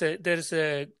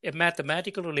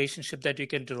mathematical relationship that you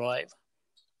can derive.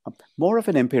 More of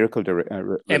an empirical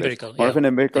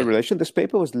relation. This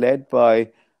paper was led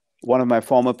by one of my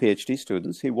former PhD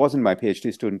students. He wasn't my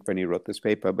PhD student when he wrote this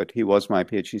paper, but he was my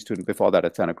PhD student before that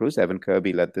at Santa Cruz. Evan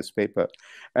Kirby led this paper.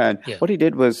 And what he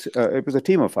did was, it was a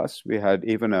team of us. We had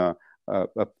even a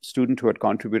student who had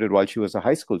contributed while she was a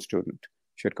high school student.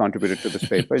 She had contributed to this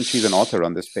paper, and she's an author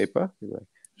on this paper.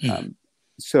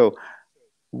 So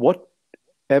what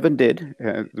Evan did,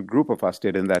 the group of us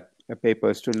did in that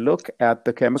paper, is to look at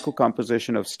the chemical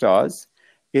composition of stars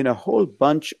in a whole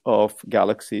bunch of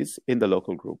galaxies in the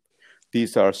local group.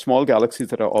 These are small galaxies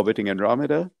that are orbiting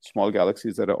Andromeda, small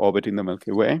galaxies that are orbiting the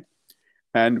Milky Way.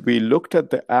 And we looked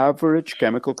at the average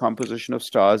chemical composition of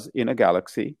stars in a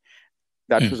galaxy.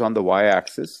 That was on the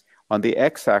y-axis. On the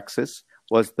x-axis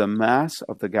was the mass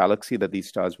of the galaxy that these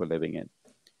stars were living in.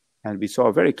 And we saw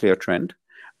a very clear trend.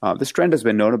 This trend has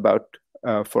been known about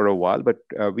for a while, but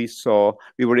we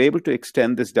were able to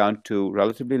extend this down to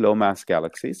relatively low mass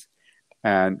galaxies.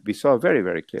 And we saw a very,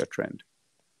 very clear trend.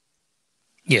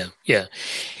 Yeah.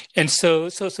 And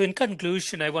so in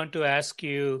conclusion, I want to ask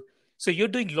you, so you're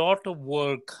doing a lot of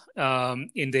work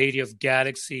in the area of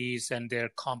galaxies and their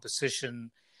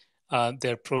composition,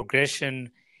 their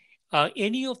progression.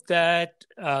 Any of that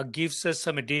gives us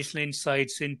some additional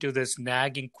insights into this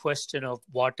nagging question of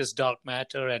what is dark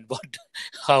matter and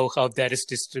how that is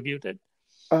distributed?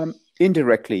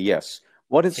 Indirectly, yes.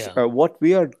 What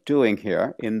we are doing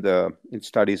here in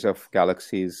studies of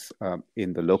galaxies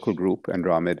in the local group,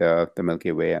 Andromeda, the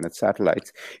Milky Way, and its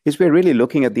satellites, is we're really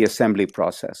looking at the assembly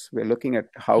process. We're looking at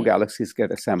how galaxies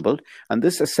get assembled, and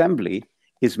this assembly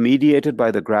is mediated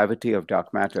by the gravity of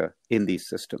dark matter in these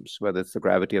systems, whether it's the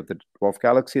gravity of the dwarf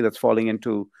galaxy that's falling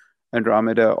into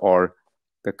Andromeda or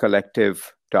the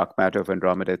collective dark matter of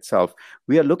Andromeda itself.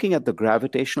 We are looking at the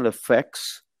gravitational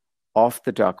effects of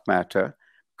the dark matter,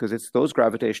 because it's those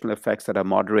gravitational effects that are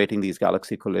moderating these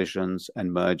galaxy collisions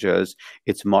and mergers.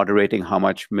 It's moderating how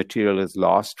much material is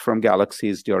lost from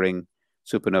galaxies during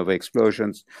supernova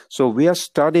explosions. So we are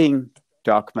studying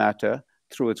dark matter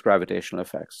through its gravitational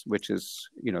effects, which is,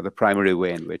 the primary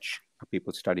way in which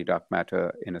people study dark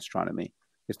matter in astronomy,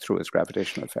 is through its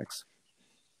gravitational effects.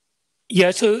 Yeah.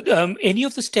 So any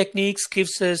of these techniques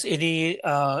gives us any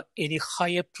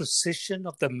higher precision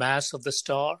of the mass of the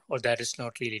star, or that is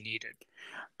not really needed?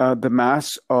 The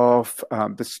mass of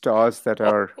the stars that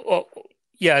are...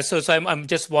 So I'm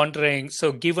just wondering,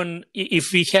 so given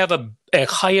if we have a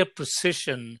higher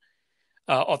precision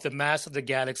of the mass of the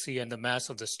galaxy and the mass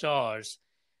of the stars,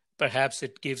 perhaps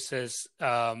it gives us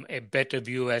a better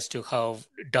view as to how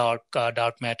dark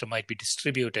matter might be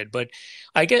distributed. But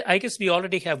I guess we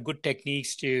already have good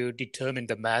techniques to determine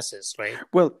the masses, right?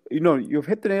 Well, you've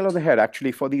hit the nail on the head.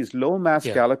 Actually, for these low mass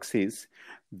galaxies,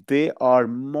 they are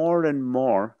more and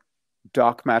more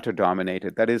dark matter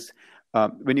dominated. That is,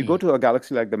 when you go to a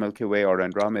galaxy like the Milky Way or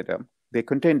Andromeda, they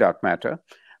contain dark matter.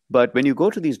 But when you go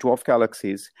to these dwarf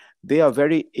galaxies, they are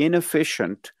very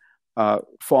inefficient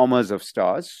formers of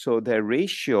stars. So their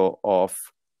ratio of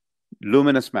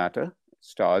luminous matter,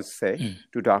 stars say,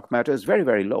 to dark matter is very,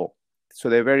 very low. So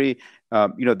they're very,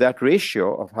 that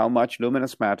ratio of how much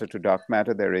luminous matter to dark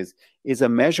matter there is a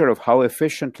measure of how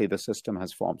efficiently the system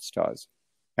has formed stars.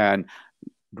 And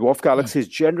dwarf galaxies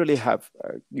generally have,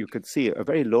 you could see, a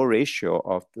very low ratio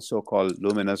of the so-called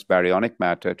luminous baryonic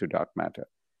matter to dark matter,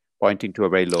 pointing to a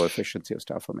very low efficiency of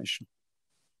star formation.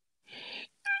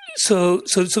 So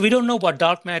we don't know what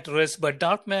dark matter is, but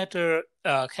dark matter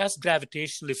has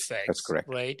gravitational effects. That's correct.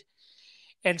 Right?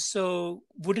 And so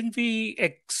wouldn't we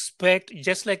expect,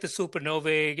 just like the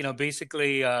supernovae,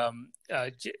 basically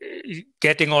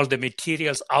getting all the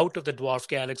materials out of the dwarf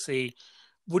galaxy,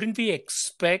 wouldn't we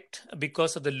expect,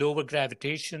 because of the lower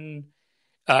gravitation,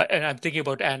 and I'm thinking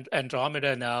about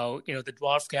Andromeda now, the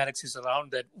dwarf galaxies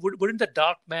around that, wouldn't the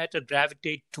dark matter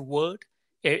gravitate toward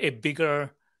a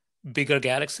bigger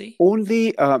galaxy?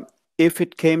 Only if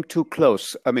it came too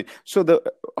close. I mean, so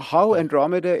how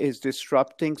Andromeda is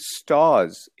disrupting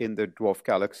stars in the dwarf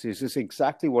galaxies is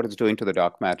exactly what it's doing to the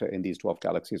dark matter in these dwarf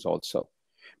galaxies also,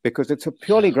 because it's a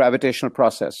purely gravitational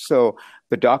process. So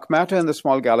the dark matter in the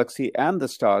small galaxy and the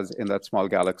stars in that small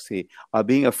galaxy are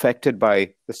being affected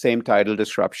by the same tidal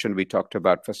disruption we talked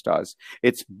about for stars.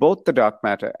 It's both the dark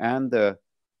matter and the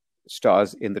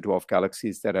stars in the dwarf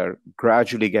galaxies that are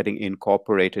gradually getting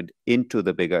incorporated into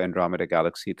the bigger Andromeda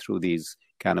galaxy through these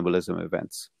cannibalism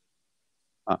events.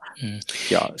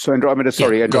 So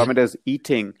Andromeda is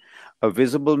eating a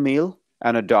visible meal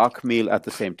and a dark meal at the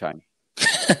same time.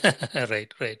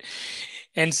 Right.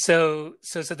 And so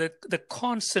the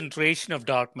concentration of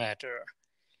dark matter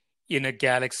in a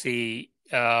galaxy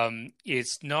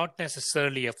is not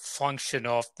necessarily a function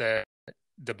of the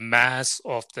mass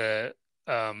of the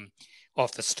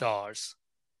stars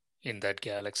in that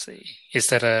galaxy. Is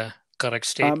that a correct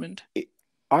statement?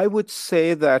 I would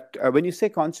say that when you say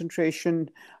concentration,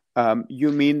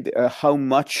 you mean how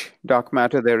much dark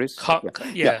matter there is?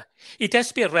 It has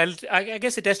to be a relative. I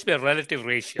guess it has to be a relative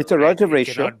ratio. It's a relative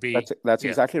ratio. That's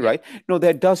exactly right. No,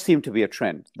 there does seem to be a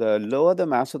trend. The lower the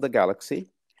mass of the galaxy,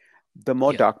 the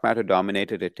more dark matter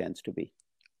dominated it tends to be.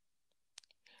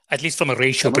 At least from a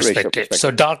ratio perspective.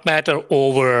 So dark matter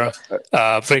over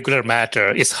regular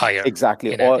matter is higher.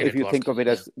 Exactly. Or if you think of it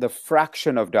as the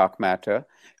fraction of dark matter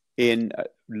in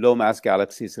low mass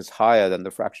galaxies is higher than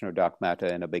the fraction of dark matter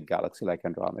in a big galaxy like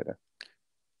Andromeda.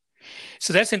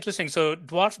 So that's interesting. So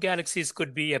dwarf galaxies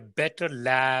could be a better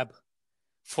lab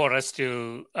for us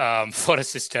to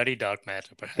study dark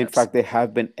matter, perhaps. In fact, they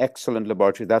have been excellent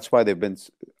laboratories. That's why they've been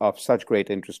of such great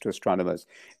interest to astronomers.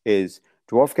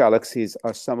 Dwarf galaxies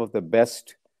are some of the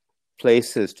best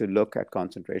places to look at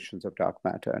concentrations of dark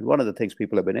matter. And one of the things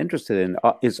people have been interested in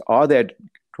are there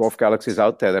dwarf galaxies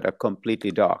out there that are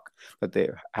completely dark, that they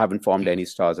haven't formed any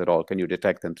stars at all? Can you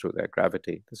detect them through their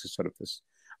gravity? This is sort of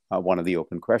one of the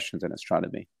open questions in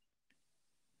astronomy.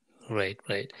 Right.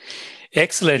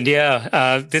 Excellent.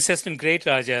 Yeah. This has been great,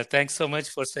 Raja. Thanks so much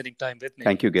for spending time with me.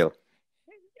 Thank you, Gill.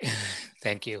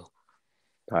 Thank you.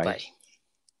 Bye.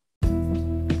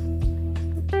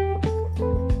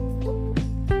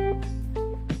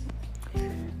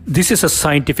 This is a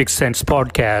Scientific Sense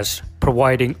podcast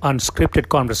providing unscripted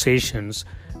conversations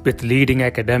with leading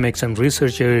academics and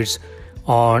researchers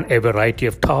on a variety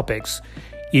of topics.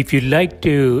 If you'd like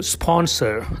to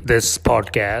sponsor this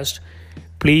podcast,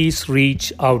 please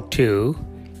reach out to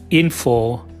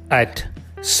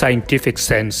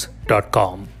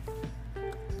info@scientificsense.com.